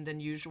often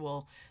than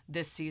usual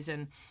this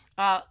season.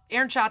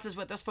 Aaron Schatz is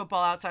with us,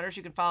 Football Outsiders.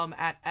 You can follow him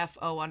at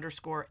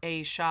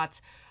FO_A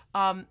Shots.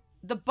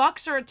 The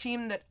Bucs are a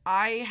team that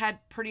I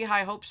had pretty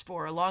high hopes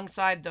for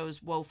alongside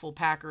those woeful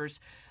Packers.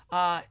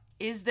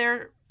 Is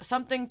there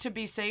something to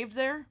be saved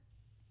there?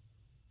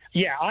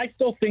 Yeah, I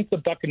still think the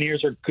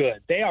Buccaneers are good.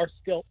 They are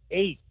still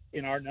 8th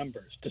in our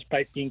numbers,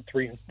 despite being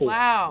 3 and 4.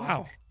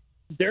 Wow.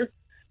 They're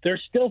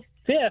still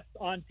 5th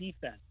on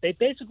defense. They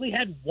basically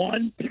had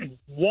one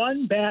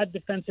bad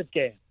defensive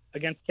game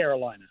against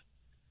Carolina,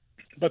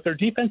 but their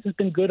defense has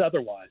been good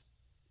otherwise.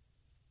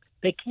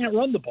 They can't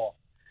run the ball,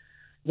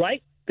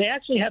 right? They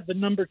actually have the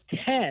number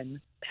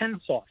 10 pass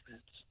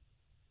offense.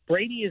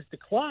 Brady has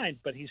declined,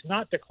 but he's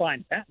not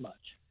declined that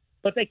much.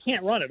 But they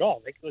can't run at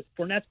all.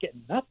 Fournette's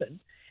getting nothing,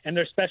 and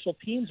their special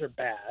teams are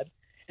bad.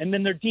 And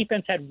then their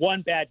defense had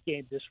one bad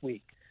game this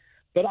week.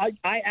 But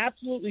I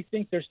absolutely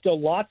think there's still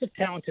lots of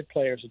talented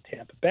players in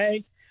Tampa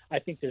Bay. I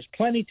think there's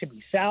plenty to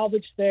be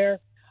salvaged there.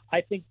 I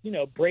think,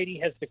 Brady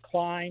has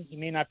declined. He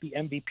may not be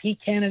MVP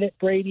candidate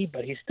Brady,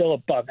 but he's still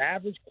above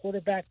average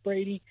quarterback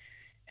Brady.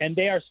 And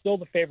they are still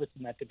the favorites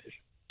in that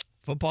division.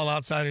 Football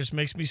Outsiders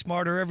makes me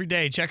smarter every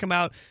day. Check him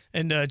out,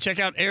 and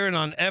check out Aaron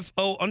on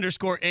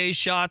FO_A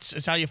Shots.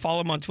 Is how you follow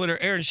him on Twitter.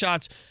 Aaron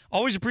Schatz,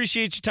 always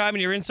appreciate your time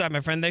and your insight,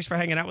 my friend. Thanks for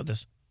hanging out with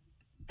us.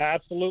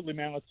 Absolutely,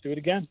 man. Let's do it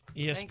again.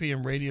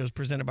 ESPN Radio is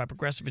presented by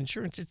Progressive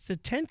Insurance. It's the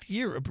 10th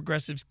year of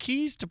Progressive's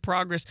Keys to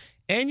Progress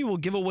annual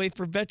giveaway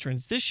for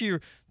veterans. This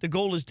year, the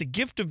goal is to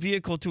gift a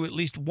vehicle to at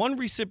least one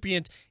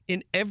recipient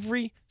in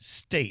every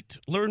state.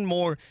 Learn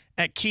more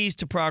at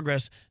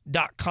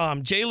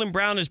keystoprogress.com. Jaylen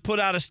Brown has put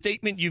out a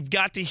statement you've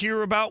got to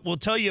hear about. We'll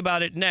tell you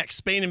about it next.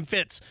 Spain and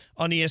Fitz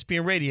on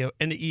ESPN Radio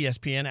and the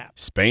ESPN app.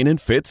 Spain and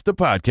Fitz, the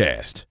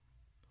podcast.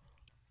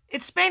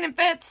 It's Spain and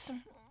Fitz.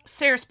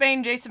 Sarah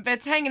Spain, Jason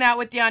Fitz, hanging out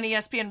with you on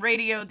ESPN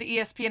Radio, the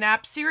ESPN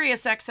app,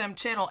 Sirius XM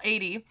Channel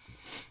 80.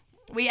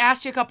 We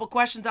asked you a couple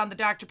questions on the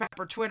Dr.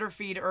 Pepper Twitter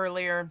feed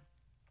earlier.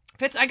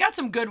 Fitz, I got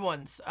some good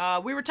ones.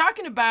 We were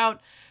talking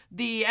about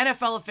the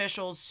NFL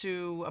officials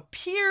who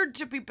appeared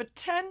to be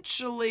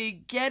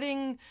potentially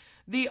getting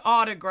the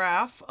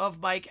autograph of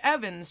Mike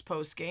Evans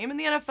post-game, and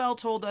the NFL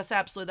told us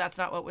absolutely that's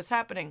not what was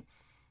happening.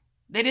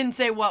 They didn't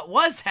say what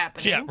was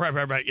happening. Yeah,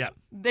 right, yeah.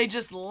 They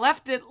just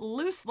left it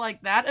loose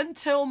like that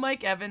until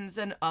Mike Evans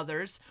and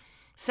others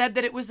said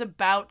that it was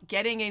about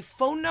getting a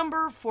phone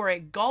number for a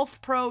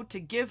golf pro to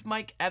give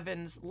Mike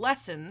Evans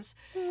lessons,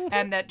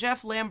 and that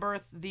Jeff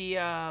Lamberth, the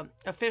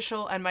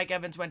official, and Mike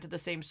Evans went to the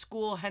same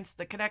school, hence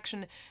the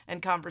connection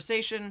and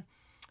conversation.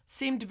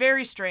 Seemed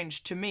very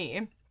strange to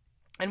me.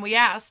 And we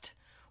asked,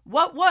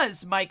 what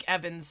was Mike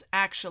Evans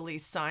actually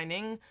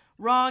signing?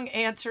 Wrong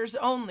answers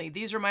only.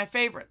 These are my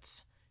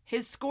favorites.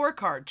 His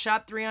scorecard,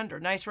 shot 3 under,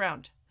 nice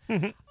round.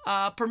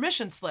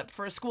 Permission slip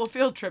for a school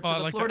field trip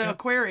to the Florida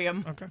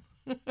Aquarium. Okay.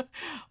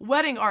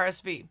 Wedding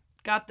RSVP,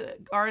 got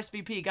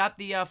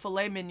the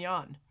filet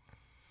mignon.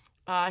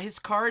 His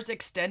car's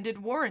extended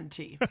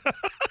warranty.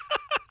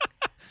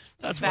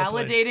 That's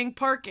validating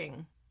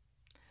parking.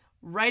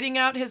 Writing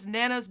out his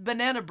Nana's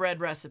banana bread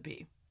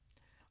recipe.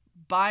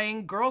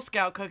 Buying Girl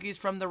Scout cookies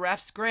from the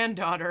ref's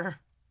granddaughter.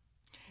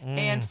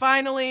 And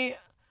finally,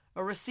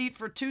 a receipt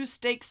for 2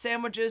 steak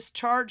sandwiches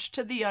charged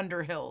to the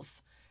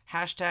Underhills.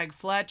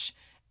 #Fletch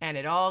And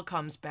it all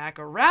comes back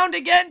around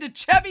again to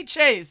Chevy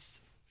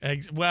Chase.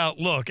 Well,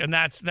 look, and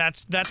that's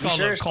called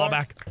a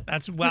callback.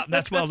 That's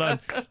well done.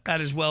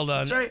 That is well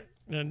done. That's right.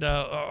 And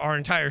our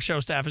entire show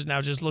staff is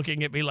now just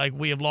looking at me like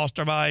we have lost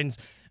our minds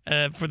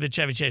for the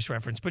Chevy Chase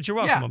reference. But you're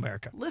welcome,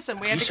 America. Listen,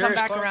 we had to come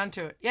back around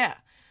to it. Yeah.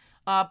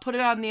 Put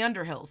it on the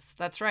Underhills.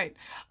 That's right.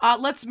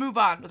 Let's move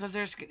on because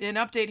there's an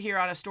update here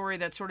on a story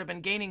that's sort of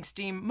been gaining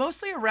steam,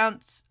 mostly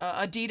around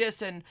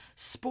Adidas and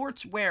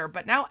sportswear,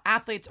 but now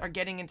athletes are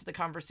getting into the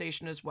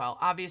conversation as well.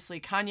 Obviously,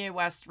 Kanye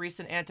West's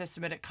recent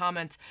anti-Semitic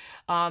comments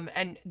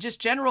and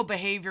just general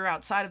behavior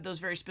outside of those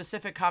very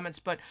specific comments,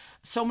 but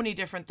so many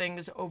different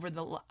things over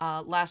the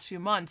last few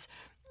months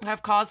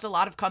have caused a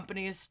lot of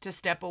companies to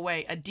step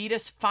away.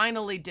 Adidas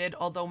finally did,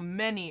 although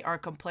many are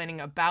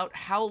complaining about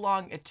how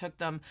long it took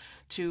them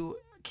to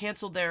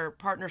cancel their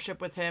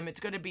partnership with him. It's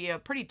going to be a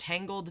pretty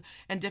tangled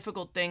and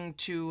difficult thing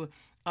to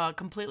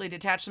completely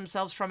detach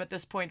themselves from at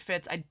this point,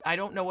 Fitz. I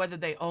don't know whether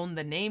they own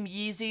the name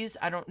Yeezys.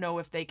 I don't know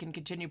if they can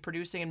continue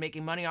producing and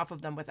making money off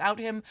of them without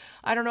him.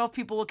 I don't know if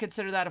people will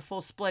consider that a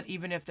full split,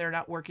 even if they're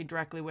not working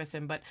directly with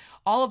him. But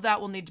all of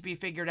that will need to be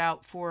figured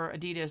out for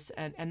Adidas,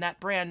 and that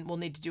brand will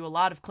need to do a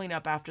lot of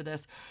cleanup after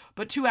this.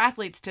 But 2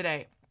 athletes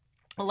today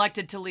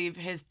elected to leave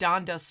his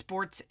Donda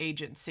Sports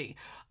agency.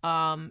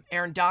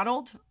 Aaron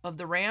Donald of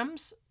the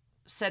Rams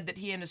said that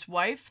he and his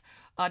wife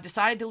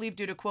decided to leave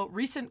due to, quote,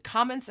 recent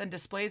comments and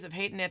displays of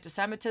hate and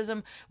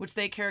anti-Semitism, which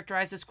they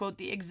characterized as, quote,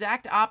 the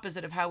exact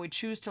opposite of how we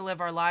choose to live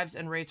our lives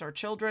and raise our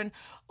children.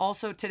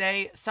 Also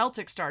today,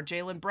 Celtic star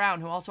Jaylen Brown,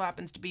 who also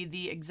happens to be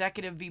the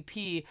executive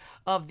VP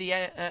of the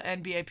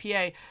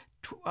NBAPA,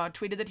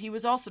 tweeted that he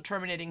was also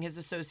terminating his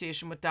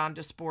association with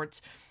Donda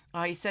Sports.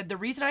 He said, the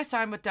reason I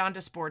signed with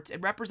Donda Sports,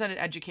 it represented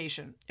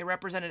education, it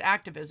represented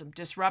activism,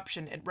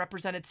 disruption, it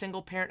represented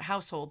single-parent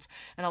households,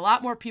 and a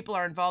lot more people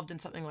are involved in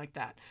something like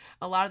that.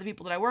 A lot of the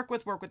people that I work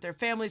with their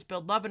families,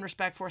 build love and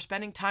respect for,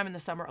 spending time in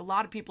the summer, a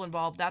lot of people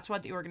involved. That's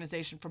what the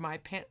organization, from my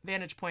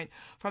vantage point,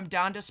 from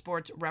Donda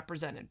Sports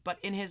represented. But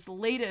in his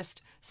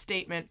latest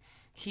statement,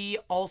 he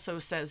also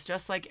says,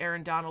 just like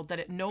Aaron Donald, that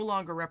it no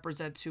longer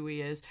represents who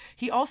he is.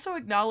 He also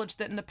acknowledged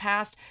that in the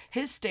past,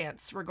 his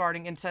stance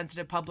regarding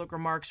insensitive public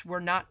remarks were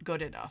not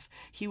good enough.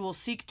 He will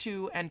seek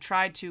to and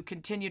try to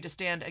continue to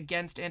stand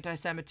against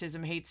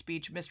anti-Semitism, hate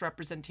speech,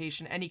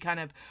 misrepresentation, any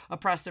kind of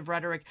oppressive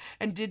rhetoric,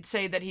 and did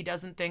say that he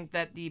doesn't think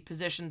that the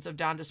positions of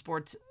Donda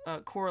Sports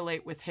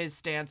correlate with his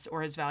stance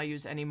or his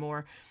values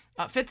anymore.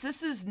 Fitz,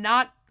 this is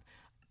not,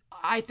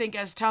 I think,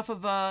 as tough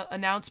of a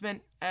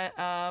announcement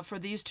for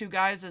these 2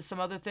 guys as some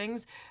other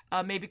things.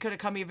 Maybe could have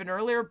come even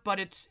earlier, but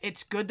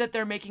it's good that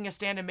they're making a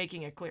stand and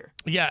making it clear.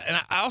 Yeah,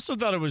 and I also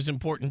thought it was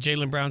important.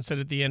 Jaylen Brown said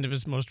at the end of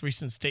his most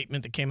recent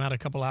statement that came out a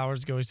couple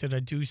hours ago, he said, I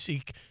do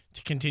seek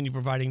to continue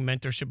providing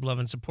mentorship, love,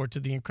 and support to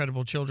the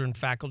incredible children,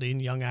 faculty,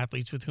 and young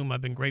athletes with whom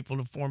I've been grateful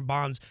to form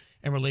bonds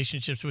and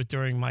relationships with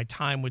during my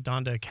time with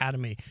Donda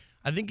Academy.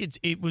 I think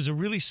it was a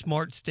really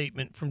smart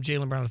statement from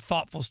Jaylen Brown, a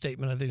thoughtful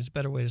statement. I think it's a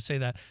better way to say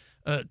that.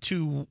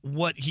 To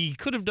what he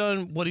could have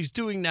done, what he's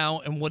doing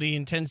now, and what he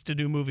intends to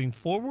do moving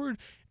forward.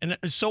 And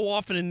so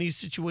often in these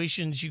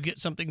situations, you get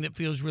something that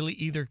feels really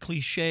either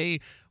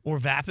cliche or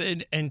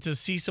vapid. And to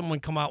see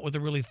someone come out with a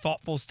really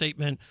thoughtful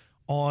statement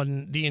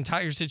on the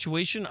entire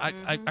situation,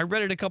 I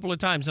read it a couple of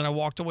times, and I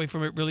walked away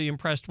from it really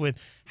impressed with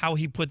how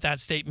he put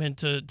that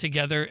statement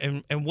together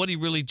and what he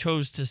really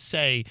chose to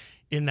say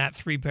in that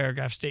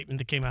 3-paragraph statement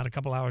that came out a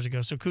couple hours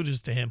ago. So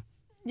kudos to him.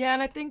 Yeah,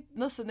 and I think,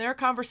 listen, there are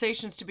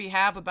conversations to be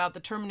had about the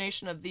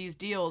termination of these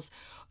deals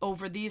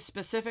over these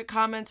specific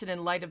comments and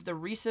in light of the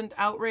recent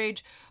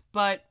outrage.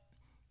 But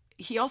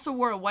he also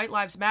wore a White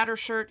Lives Matter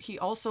shirt. He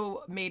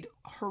also made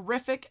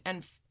horrific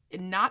and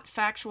not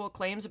factual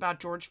claims about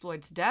George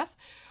Floyd's death.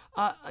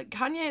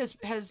 Kanye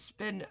has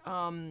been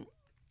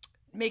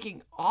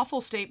making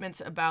awful statements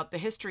about the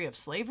history of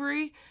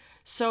slavery.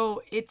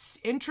 So it's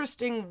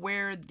interesting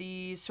where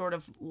the sort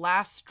of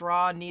last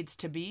straw needs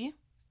to be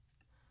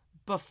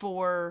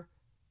before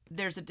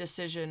there's a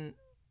decision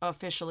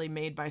officially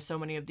made by so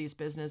many of these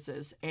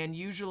businesses. And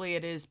usually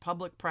it is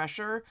public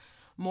pressure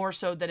more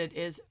so than it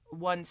is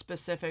one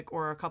specific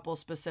or a couple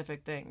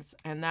specific things.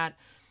 And that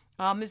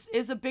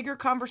is a bigger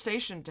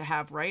conversation to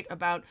have, right?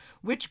 About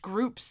which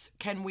groups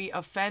can we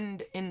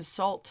offend,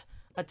 insult,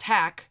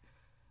 attack,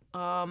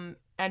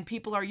 and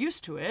people are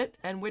used to it,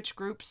 and which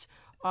groups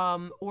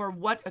or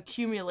what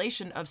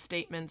accumulation of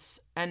statements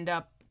end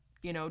up,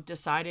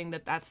 deciding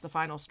that that's the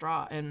final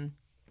straw. And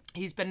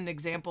he's been an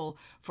example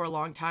for a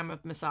long time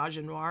of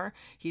misogynoir.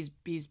 He's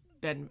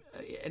been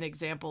an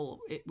example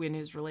in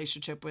his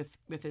relationship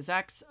with his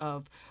ex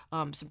of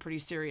some pretty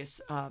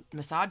serious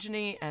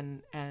misogyny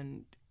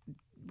and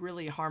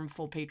really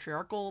harmful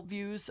patriarchal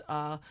views.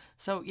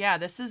 So yeah,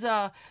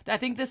 I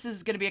think this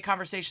is going to be a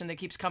conversation that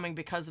keeps coming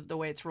because of the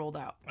way it's rolled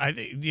out. I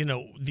think,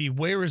 the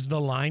where is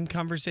the line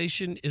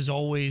conversation is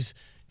always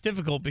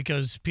difficult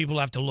because people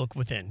have to look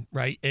within,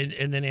 right?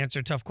 And then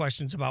answer tough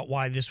questions about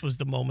why this was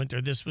the moment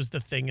or this was the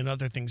thing and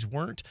other things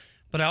weren't.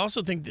 But I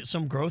also think that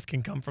some growth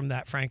can come from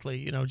that,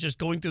 frankly. Just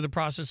going through the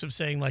process of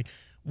saying, like,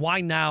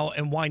 why now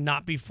and why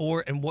not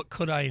before, and what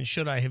could I and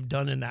should I have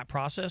done in that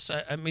process?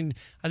 I mean,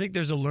 I think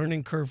there's a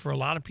learning curve for a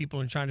lot of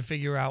people in trying to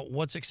figure out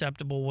what's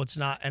acceptable, what's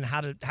not, and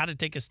how to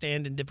take a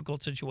stand in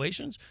difficult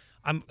situations.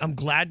 I'm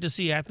glad to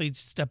see athletes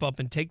step up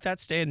and take that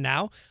stand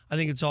now. I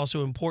think it's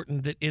also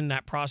important that in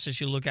that process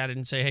you look at it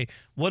and say, hey,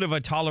 what have I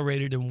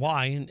tolerated and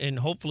why? And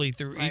hopefully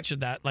through each of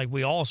that, like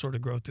we all sort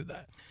of grow through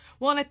that.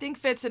 Well, and I think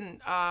Fitz, and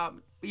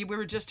we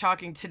were just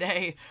talking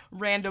today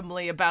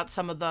randomly about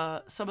some of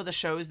the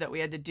shows that we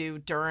had to do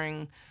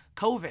during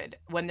COVID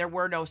when there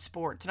were no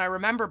sports. And I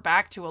remember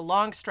back to a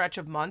long stretch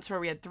of months where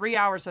we had 3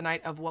 hours a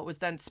night of what was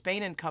then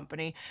Spain and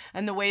Company,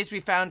 and the ways we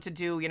found to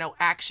do,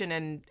 action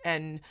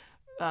and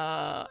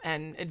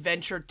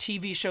adventure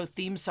TV show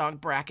theme song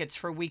brackets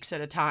for weeks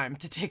at a time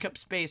to take up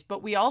space.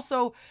 But we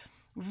also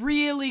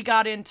really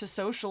got into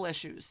social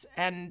issues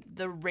and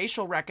the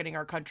racial reckoning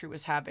our country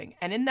was having.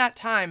 And in that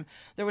time,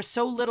 there was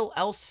so little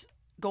else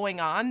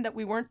going on that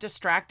we weren't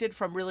distracted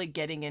from really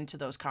getting into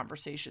those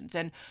conversations.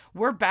 And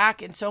we're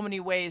back in so many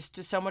ways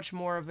to so much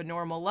more of a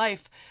normal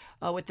life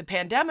with the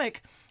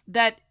pandemic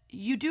that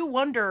you do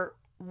wonder,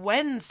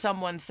 when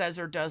someone says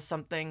or does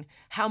something,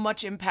 how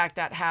much impact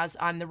that has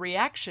on the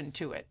reaction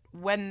to it,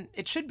 when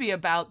it should be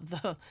about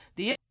the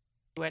issue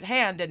at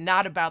hand and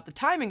not about the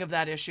timing of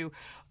that issue.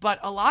 But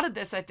a lot of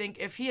this, I think,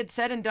 if he had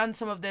said and done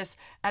some of this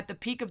at the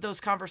peak of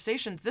those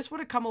conversations, this would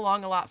have come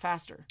along a lot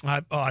faster.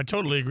 I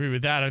totally agree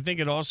with that. I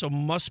think it also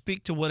must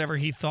speak to whatever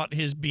he thought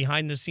his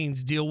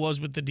behind-the-scenes deal was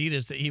with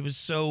Adidas, that he was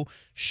so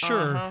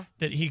sure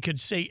that he could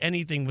say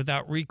anything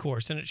without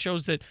recourse. And it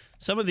shows that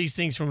some of these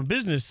things from a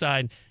business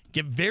side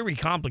get very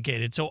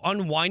complicated. So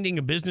unwinding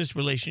a business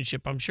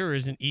relationship, I'm sure,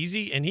 isn't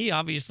easy. And he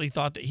obviously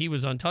thought that he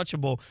was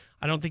untouchable.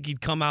 I don't think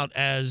he'd come out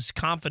as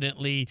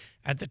confidently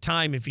at the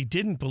time if he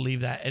didn't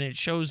believe that. And it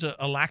shows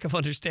a lack of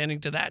understanding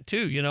to that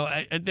too.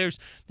 There's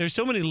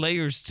so many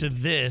layers to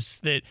this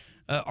that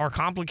are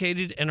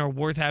complicated and are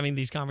worth having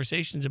these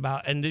conversations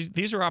about. And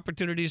these are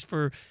opportunities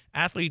for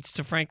athletes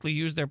to frankly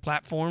use their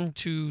platform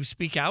to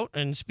speak out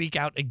and speak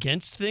out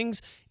against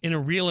things in a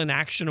real and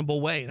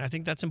actionable way. And I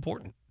think that's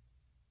important.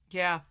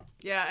 Yeah,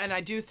 and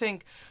I do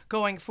think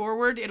going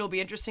forward, it'll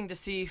be interesting to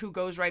see who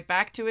goes right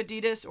back to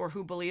Adidas or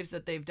who believes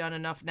that they've done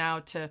enough now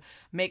to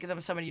make them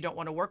someone you don't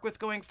want to work with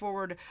going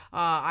forward.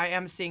 I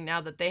am seeing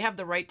now that they have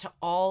the right to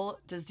all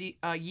Yeezy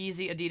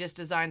Adidas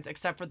designs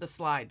except for the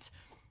slides.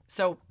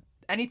 So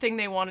anything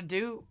they want to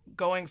do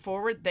going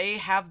forward, they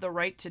have the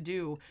right to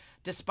do,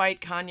 despite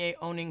Kanye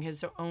owning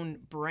his own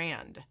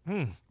brand,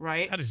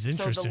 right? That is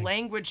interesting. So the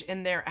language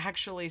in there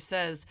actually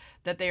says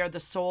that they are the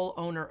sole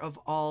owner of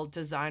all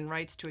design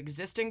rights to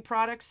existing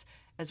products,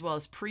 as well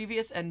as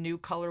previous and new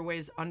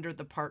colorways under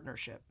the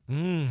partnership.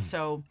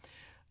 So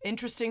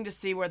interesting to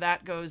see where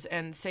that goes,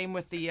 and same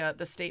with the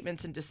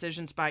statements and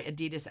decisions by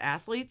Adidas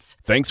athletes.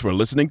 Thanks for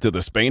listening to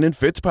the Spain and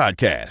Fitz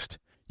podcast.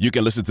 You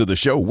can listen to the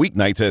show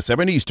weeknights at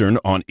 7 Eastern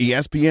on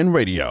ESPN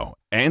Radio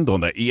and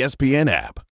on the ESPN app.